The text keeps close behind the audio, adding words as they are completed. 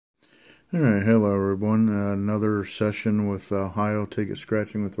Alright, hello everyone. Another session with Ohio Ticket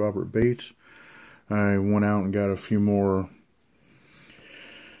Scratching with Robert Bates. I went out and got a few more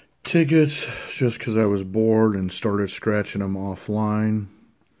tickets just because I was bored and started scratching them offline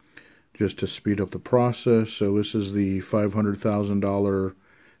just to speed up the process. So this is the $500,000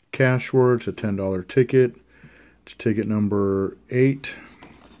 Cashword. It's a $10 ticket. It's ticket number 8.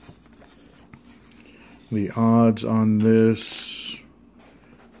 The odds on this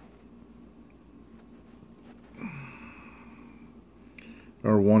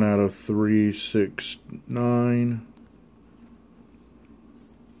are 1 out of 3, 6, 9.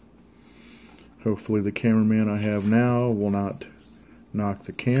 Hopefully the cameraman I have now will not knock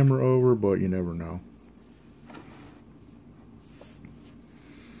the camera over, but you never know.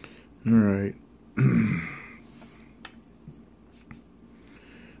 Alright.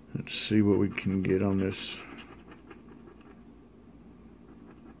 Let's see what we can get on this.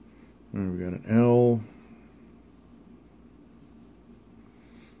 We got an L.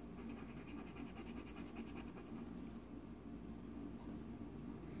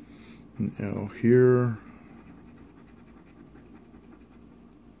 An L here.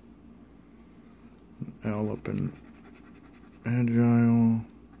 An L up in Agile.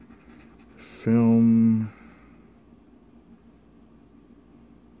 Film.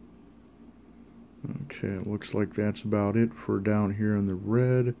 Okay, it looks like that's about it for down here in the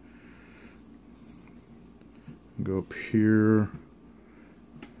red. Go up here.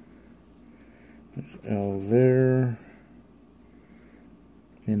 There's L there.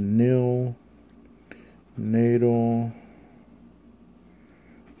 And nil, natal,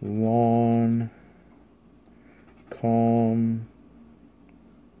 lawn, calm.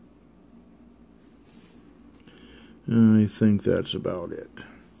 I think that's about it.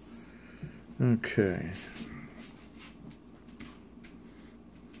 Okay.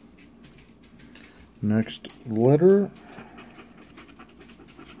 Next letter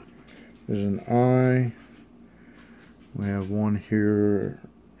is an I. We have one here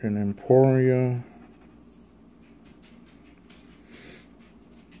in Emporia.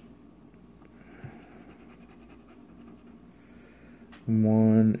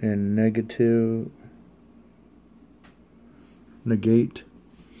 One in negate.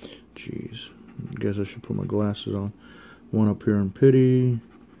 Jeez, I guess I should put my glasses on. One up here in pity.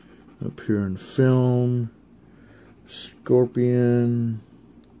 Up here in film. Scorpion.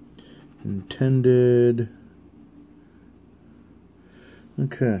 Intended.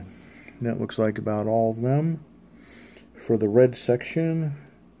 Okay, that looks like about all of them. For the red section,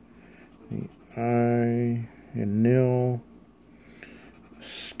 the I and nil,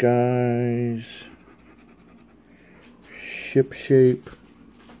 skies, ship shape,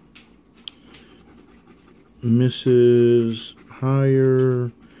 misses,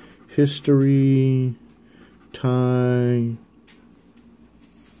 higher, history, tie.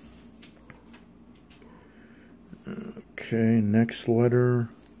 Okay, next letter.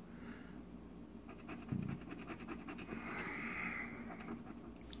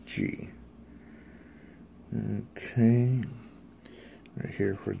 G. Okay. Right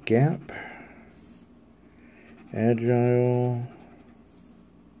here for gap. Agile.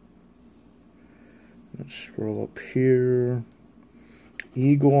 Let's scroll up here.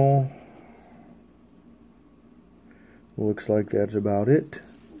 Eagle. Looks like that's about it.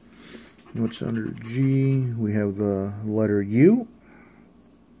 What's under G? We have the letter U.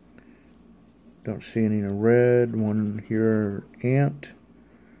 Don't see any in red. One here, ant.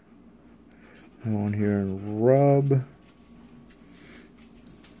 And one here in rub.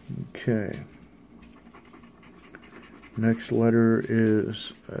 Okay. Next letter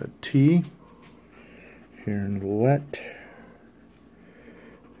is T. Here in let.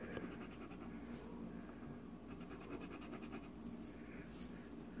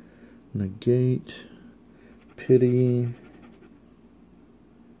 Negate, pity,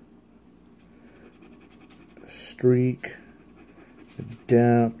 streak,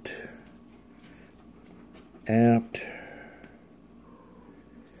 adapt, apt.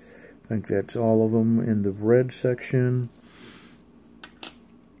 I think that's all of them in the red section.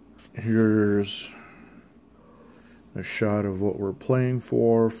 Here's a shot of what we're playing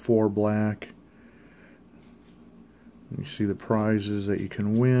for black. You see the prizes that you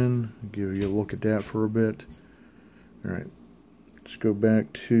can win. I'll give you a look at that for a bit. Alright, let's go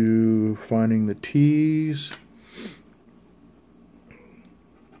back to finding the T's.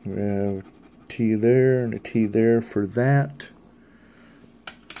 We have T there and a T there for that.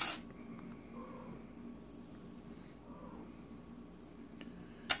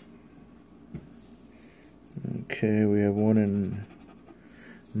 Okay, we have one in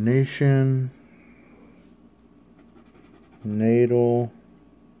nation, natal,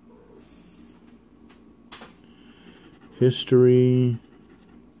 history,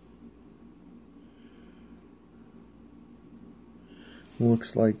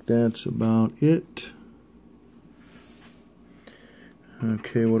 looks like that's about it.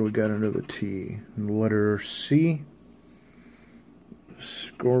 Okay, what do we got under the T? Letter C.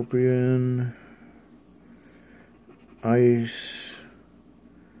 Scorpion. Ice.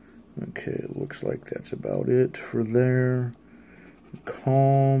 Okay, it looks like that's about it for there.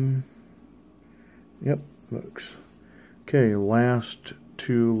 Calm. Yep, looks. Okay, last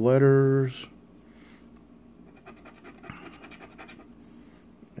two letters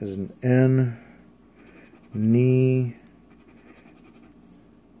is an N. Knee.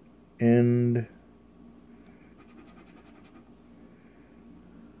 End.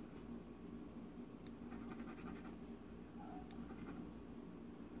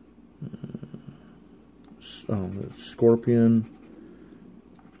 The scorpion.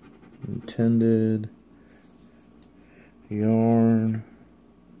 Intended. Yarn.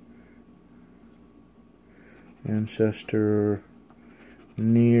 Ancestor.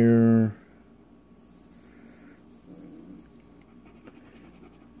 Near.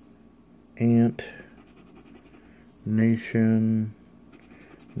 Ant, nation,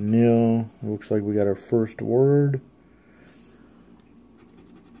 nil. Looks like we got our first word.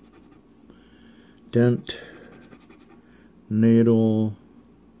 Dent, natal.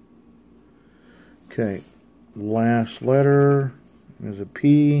 Okay, last letter is a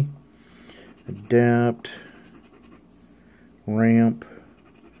P. Adapt, ramp,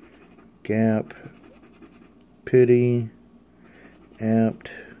 gap, pity, apt,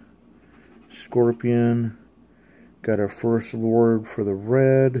 scorpion. Got our first word for the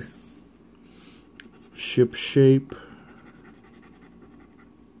red. Ship shape.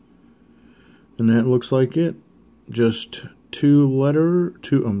 And that looks like it. Just two words.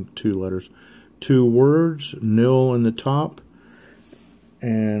 Nil in the top.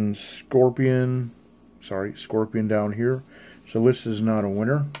 And scorpion. Sorry, scorpion down here. So this is not a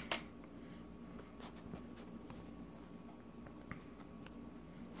winner.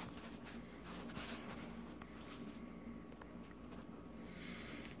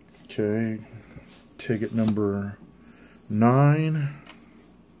 Okay, ticket number 9.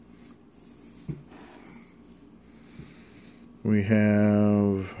 We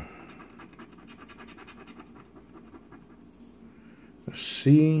have a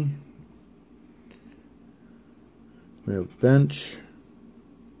C. We have bench,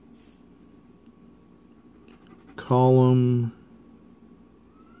 column,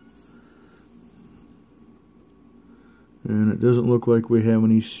 and it doesn't look like we have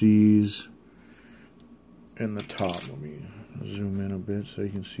any C's in the top. Let me zoom in a bit so you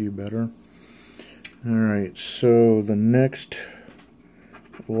can see better. Alright, so the next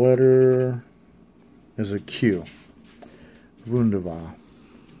letter is a Q. Wunderbar.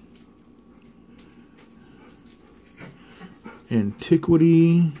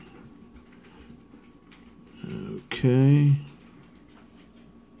 Antiquity. Okay.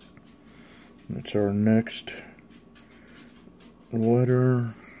 That's our next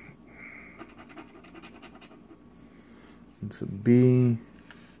letter. It's a B.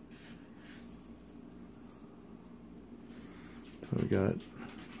 So we got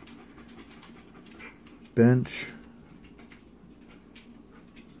bench.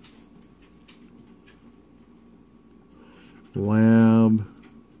 Lab.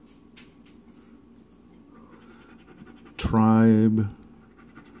 Tribe.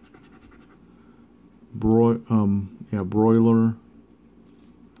 Broiler.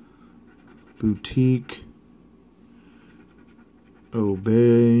 Boutique.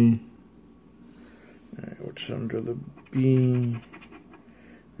 Obey. Alright, what's under the B?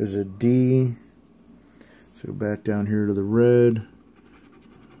 There's a D. So back down here to the red.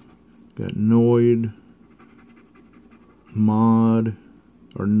 Got Noid. Mod.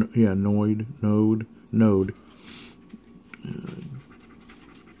 Or, yeah, Noid. Node.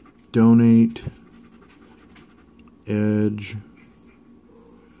 Donate. Edge.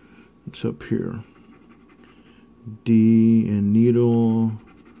 What's up here? D and needle.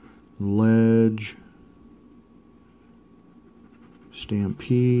 Ledge.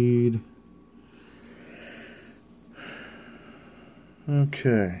 Stampede.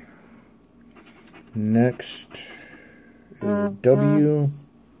 Okay. Next is W.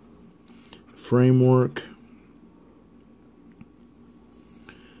 Framework.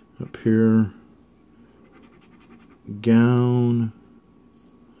 Up here. Gown.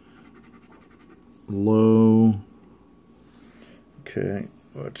 Low. Okay.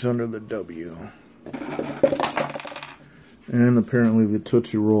 What's under the W? And apparently the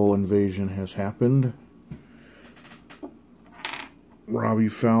Tootsie Roll invasion has happened. Robbie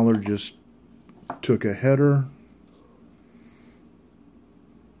Fowler just took a header.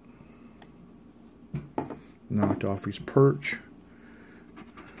 Knocked off his perch.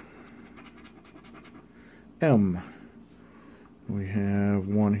 M. We have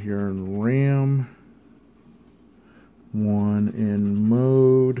one here in RAM. One in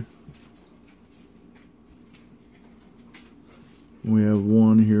mode. We have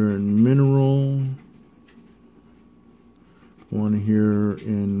one here in mineral. One here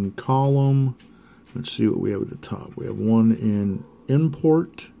in column. Let's see what we have at the top. We have one in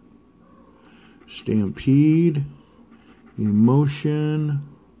import. Stampede. Emotion.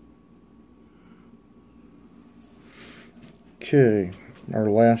 Okay, our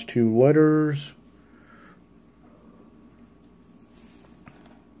last two letters.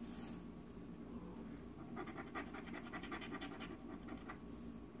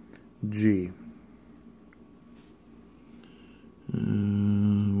 G.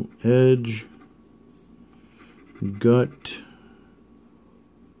 Edge. Gut.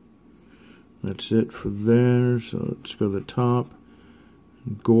 That's it for there. So let's go to the top.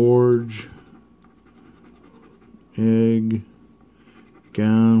 Gorge. Egg.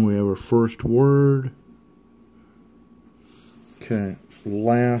 Gown. We have our first word. Okay,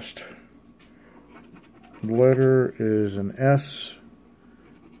 last letter is an S.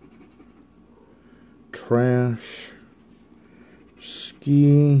 Trash.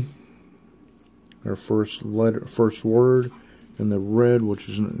 Ski. Our first word in the red, which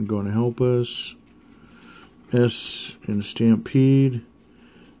isn't going to help us. S in Stampede.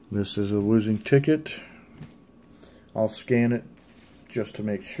 This is a losing ticket. I'll scan it just to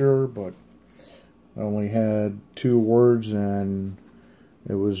make sure, but I only had 2 words and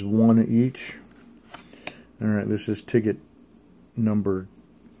it was 1 each. Alright, this is ticket number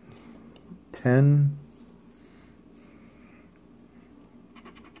 10.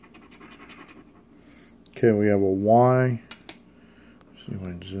 Okay, we have a Y. Let's see if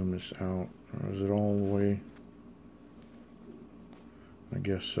I can zoom this out. Or is it all the way? I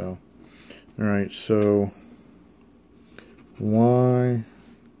guess so. Alright, so Y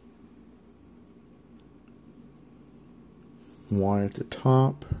at the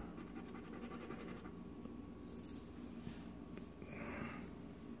top.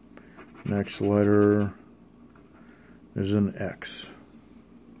 Next letter is an X.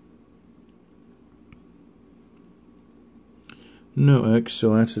 No X,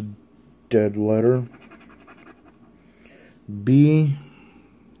 so that's a dead letter. B.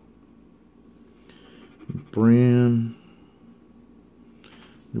 Brand.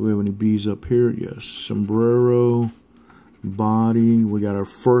 Do we have any B's up here? Yes. Sombrero. Body. We got our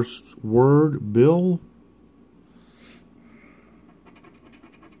first word. Bill.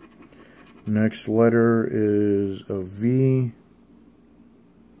 Next letter is a V.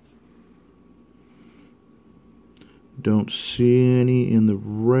 Don't see any in the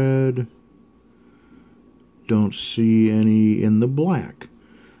red. Don't see any in the black.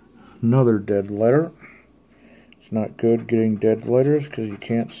 Another dead letter. It's not good getting dead letters because you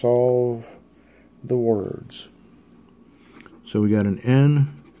can't solve the words. So we got an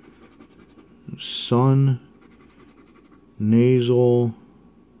N, sun, nasal,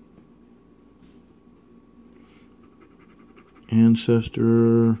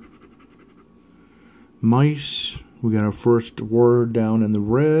 ancestor, mice. We got our first word down in the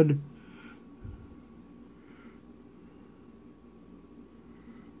red.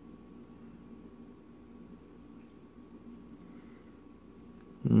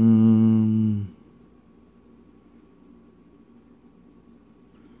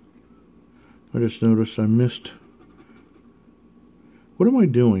 I just noticed I missed. What am I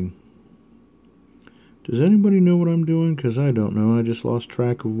doing? Does anybody know what I'm doing? Because I don't know. I just lost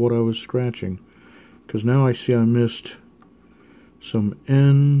track of what I was scratching. Because now I see I missed some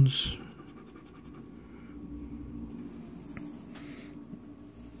N's.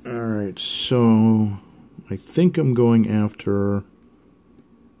 Alright, so I think I'm going after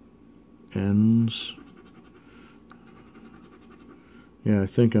N's. Yeah, I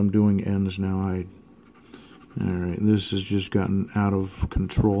think I'm doing N's now. Alright, this has just gotten out of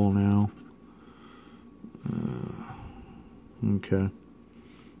control now. Okay.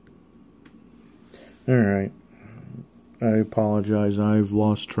 Alright. I apologize. I've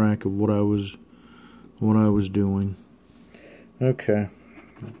lost track of what I was doing. Okay.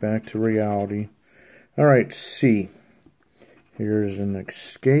 Back to reality. Alright, C. Here's an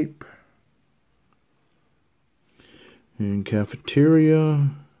escape. And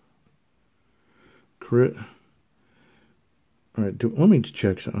cafeteria. Crit. Alright, let me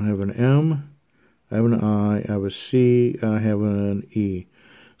check something. I have an M, I have an I have a C, and I have an E.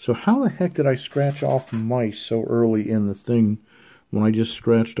 So how the heck did I scratch off mice so early in the thing when I just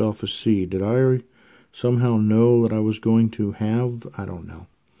scratched off a C? Did I somehow know that I was going to have? I don't know.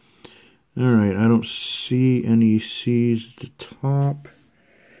 Alright, I don't see any C's at the top.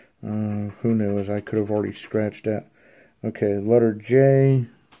 Who knows? I could have already scratched that. Okay, letter J.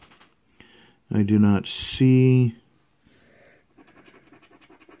 I do not see.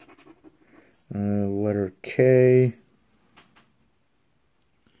 Letter K.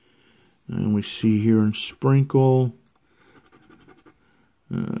 And we see here in sprinkle,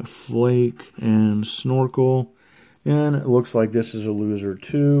 flake, and snorkel. And it looks like this is a loser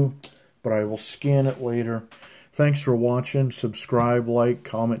too, but I will scan it later. Thanks for watching. Subscribe, like,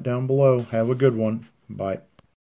 comment down below. Have a good one. Bye.